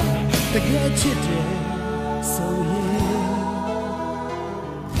Dway, the get you there, so yeah.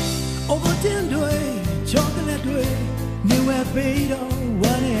 Over 10 Dway, chocolate way, new beat on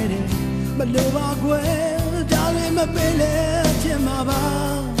 180, but no bagwell, darling, my belly, Jimaba.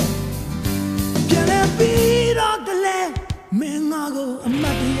 Can I beat on the land? Mengago, a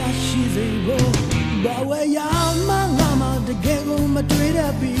Matia, she's a road. Bawa Yama, the gaggle, my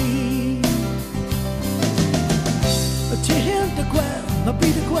trader be. A chill the quell, a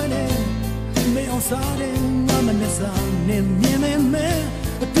beat the quell, may on Saturday, Namanessa, name me,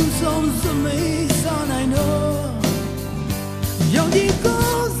 a 2 songs of me, son, I know. Young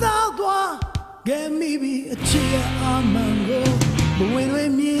goes out, get me a cheer, a mango. But when we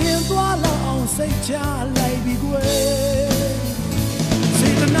meet, on say, child, like big way.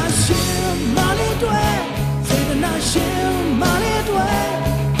 Say the nation, Molly Dway. Say the nation, Molly Dway.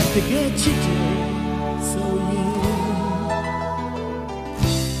 To get you so yeah.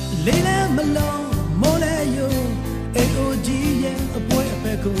 Lay them alone, Mole you. AOG, yeah, a boy a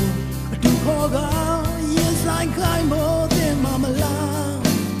peckle. A 2 call, yes, I climb more than Mama Love.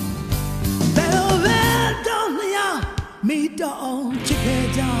 Better don't ya. Me don't chicken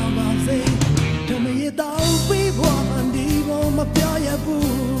down, I say. To me, it all be woman, divo, my pia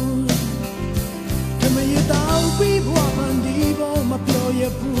boo. To me, it all be woman, divo, my pia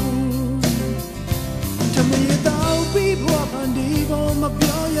boo. To me, it all be woman, divo, my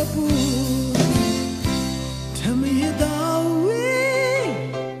pia boo. To me, it all be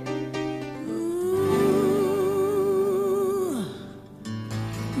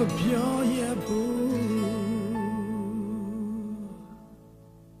my pia boo.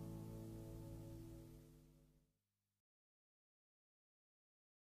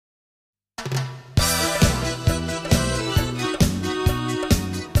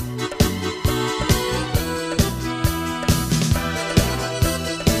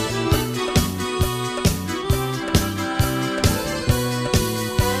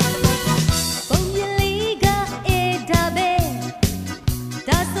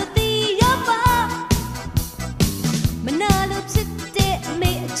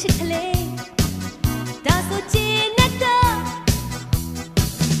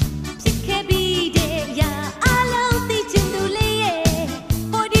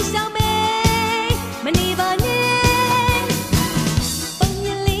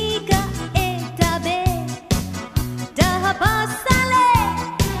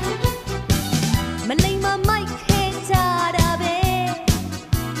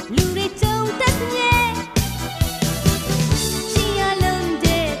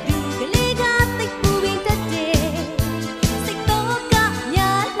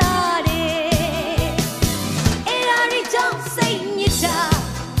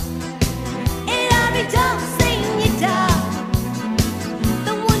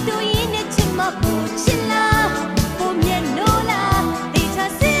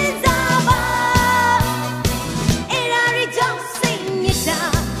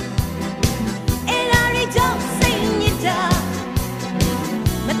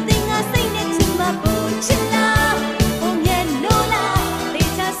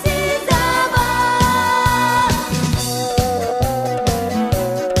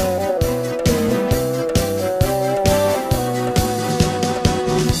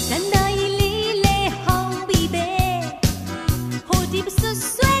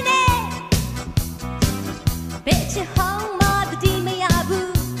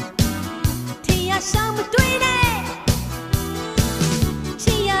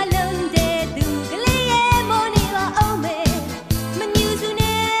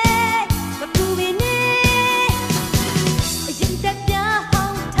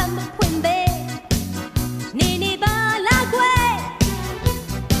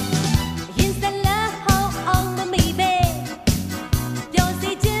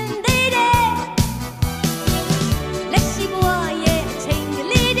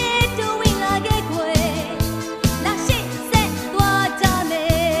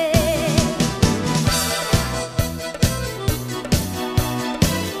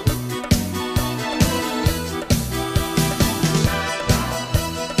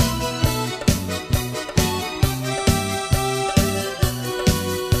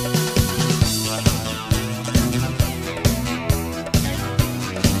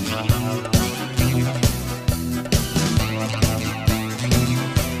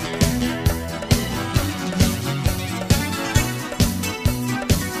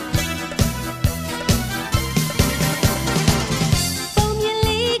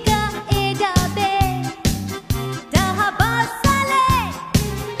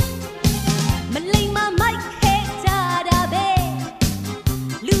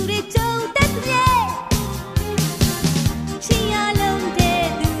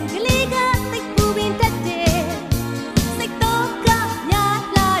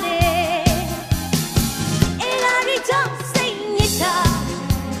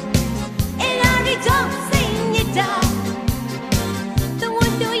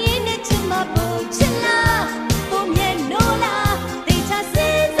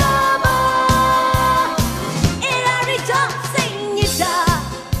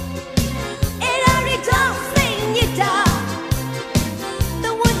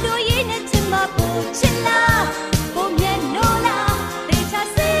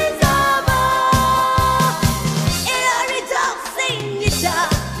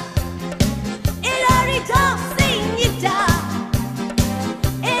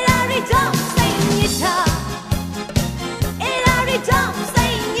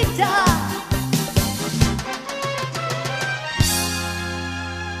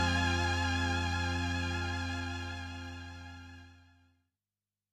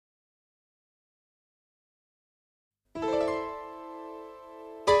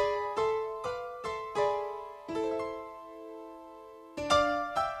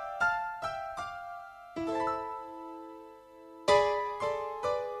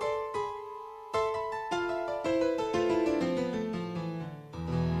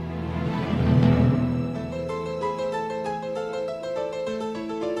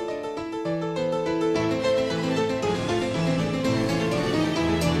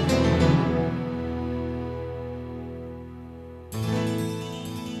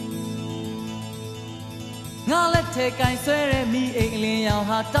 ငါလက်ထဲကင်ဆွဲတဲ့မိအိမ်လင်းရောင်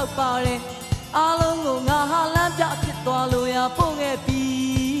ဟာတောက်ပါတယ်အားလုံးကိုငါဟာလမ်းပြဖြစ်သွားလို့ရပို့ခဲ့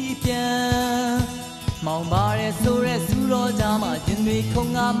ပြီးပြန်မောင်ပါရဲဆိုရဲစူတော်ကြားမှာရင်တွေခုံ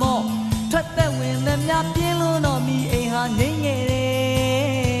ငါမော့ထွက်သက်ဝင်သက်များပြင်းလို့တော့မိအိမ်ဟာငိမ့်ငယ်တ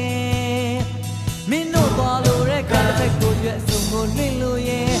ယ်မင်းတို့သွားလို့တဲ့ကတစ်ဖက်ကိုရွက်စုံကိုလွင့်လို့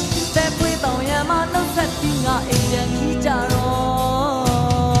ရဲ့တဲ့ပွေးတောင်ရမှာနှုတ်ဆက်ပြီးငါအိမ်ပြန်ခီးကြတော့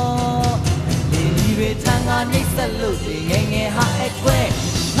ထန်ငါနှိမ့်ဆက်လို့ဒီငယ်ငယ်ဟာအကွဲ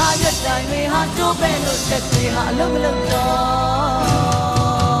ငါရွက်တိုင်းတွေဟာကျိုးပဲလို့ချက်တွေဟာအလုံးမလုံး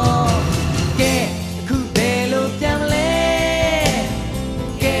တော့ကဲအခုဘယ်လိုပြန်မလဲ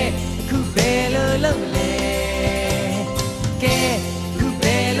ကဲအခုဘယ်လိုလုပ်လဲကဲအခုဘ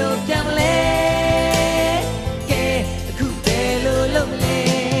ယ်လိုပြန်မလဲကဲအခုဘယ်လိုလုပ်လဲ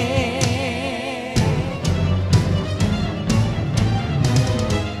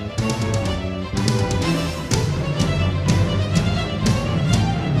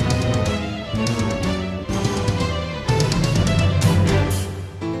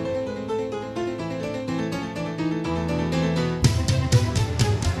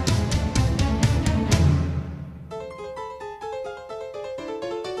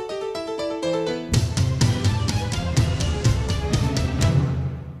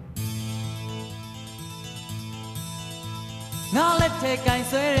ငါလက်ထဲကင်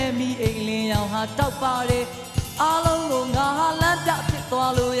ဆွဲတဲ့မိအိမ်လင်းရောင်ဟာတောက်ပါတယ်အားလုံးကိုငါဟာလမ်းပြဖြစ်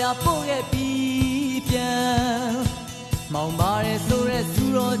သွားလို့ရပို့ခဲ့ပြီးပြန်မောင်ပါရဲဆိုရဲစူ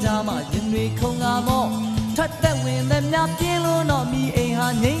တော်ကြားမှာရင်တွေခုံငါမော့ထွက်သက်ဝင်သက်များပြင်းလို့တော့မိအိမ်ဟာ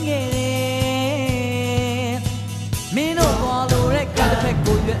ငိမ့်ငယ်တယ်မင်းတို့သွားလို့တဲ့ကတစ်ဖက်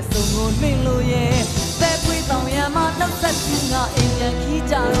ကိုရွက်စုံကိုလွင့်လို့ရဲ့သက်ပွေးတောင်ရမှာနှုတ်ဆက်ပြီးငါအိမ်ပြန်ခီး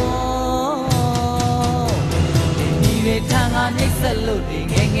ကြတော့ထန်ငါနှိမ့်ဆက်လို့ဒီ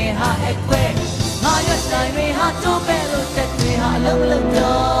ငယ်ငယ်ဟာအကွဲငါရွက်တိုင်းတွေဟာကျိုးပဲလို့တက်တွေဟာအလုံးမလုံး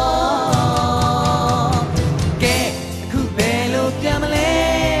တော့ကဲအခုဘယ်လိုပြန်မလဲ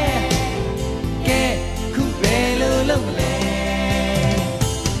ကဲအခုဘယ်လိုလုပ်မလဲ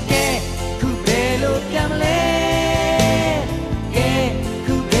ကဲအခုဘယ်လိုပြန်မလဲကဲအ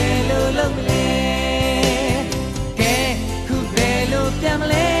ခုဘယ်လိုလုပ်မလဲကဲအခုဘယ်လိုပြန်မ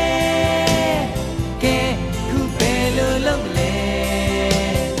လဲ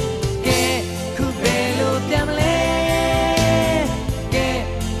ကဲခုဘယ်လိုပြန်မလဲကဲ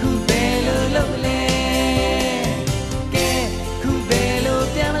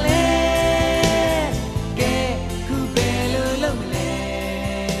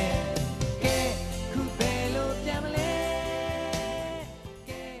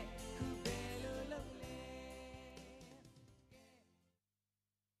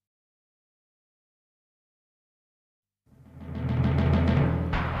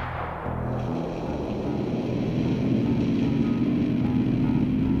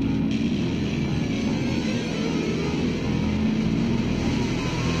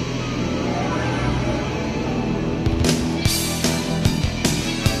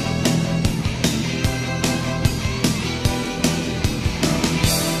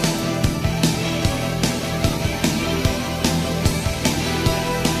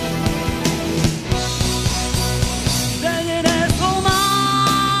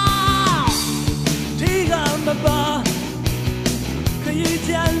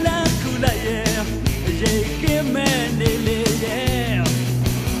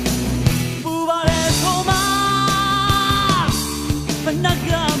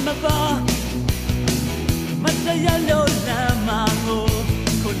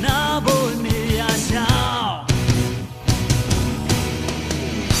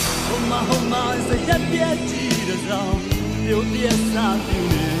ပြတ်စားပြူ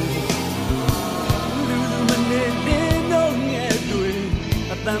နေလူလူမနေတင်းတော့ငယ်တွေ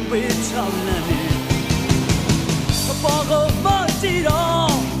အတန်ပေးချောင်းလန့်နေအပေါ်ကိုမကြည့်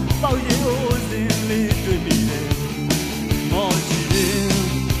တော့ပေါက်ရိုးစင်လေးတွေ့မိတယ်မော်ကြည့်တယ်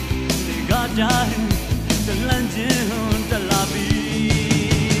ဒီကတိုင်းတလန့်ချင်းတလာပြီ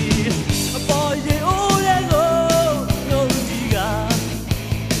အပေါ်ရိုးရဲ့ကိုငုံကြည့်က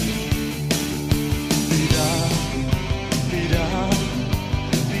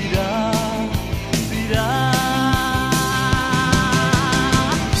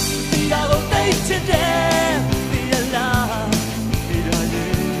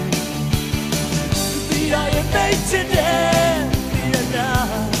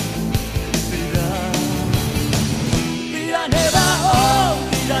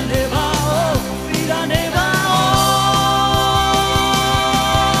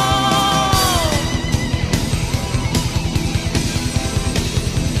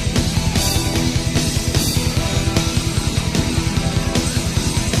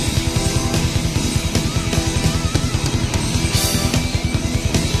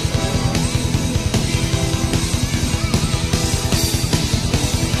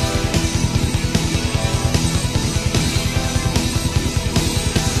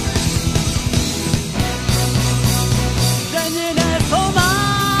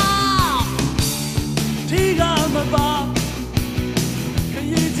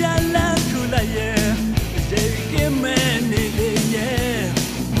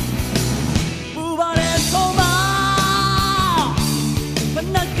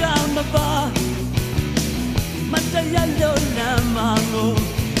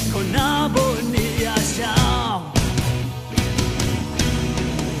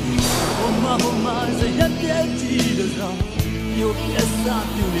Yo piensa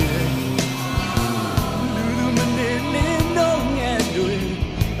tu bien, lulu menene no ngedui,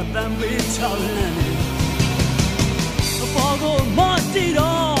 tambe chalane. Apago mati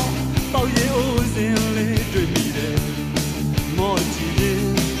do, pau ye ozin le dui mi de, moji de,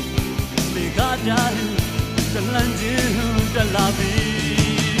 le gadai, jalan jin jalabi.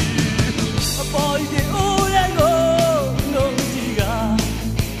 Apago ye oye go, no jiga.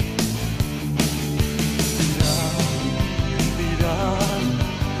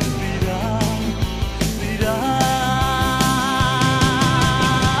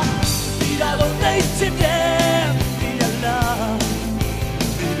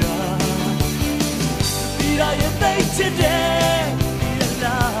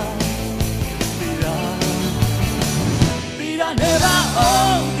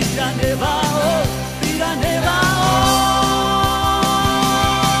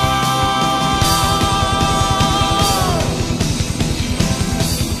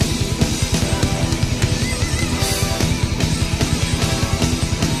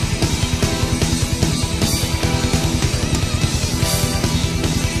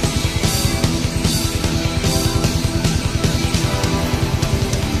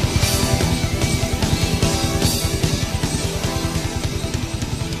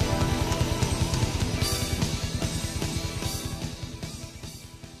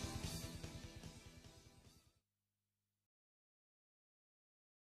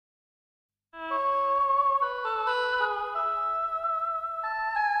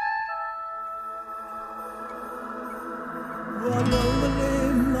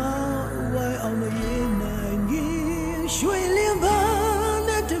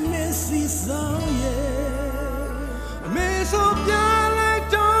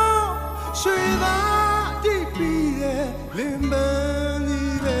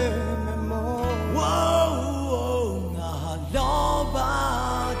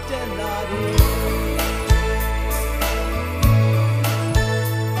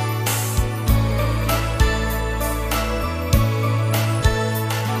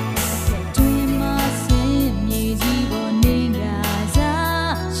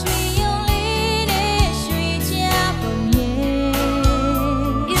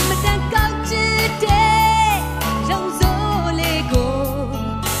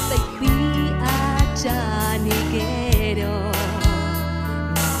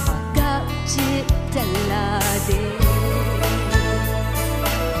 Day